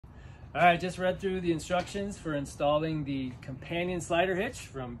All right, just read through the instructions for installing the companion slider hitch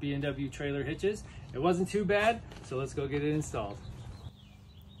from B&W Trailer Hitches. It wasn't too bad, so let's go get it installed.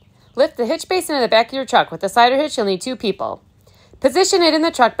 Lift the hitch base into the back of your truck. With the slider hitch, you'll need 2 people. Position it in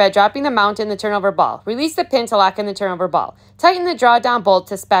the truck bed, dropping the mount in the turnover ball. Release the pin to lock in the turnover ball. Tighten the draw-down bolt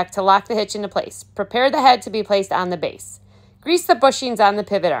to spec to lock the hitch into place. Prepare the head to be placed on the base. Grease the bushings on the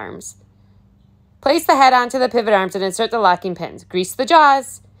pivot arms. Place the head onto the pivot arms and insert the locking pins. Grease the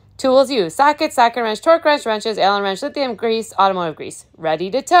jaws. Tools used: socket, socket wrench, torque wrench, wrenches, Allen wrench, lithium grease, automotive grease. Ready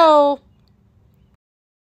to tow!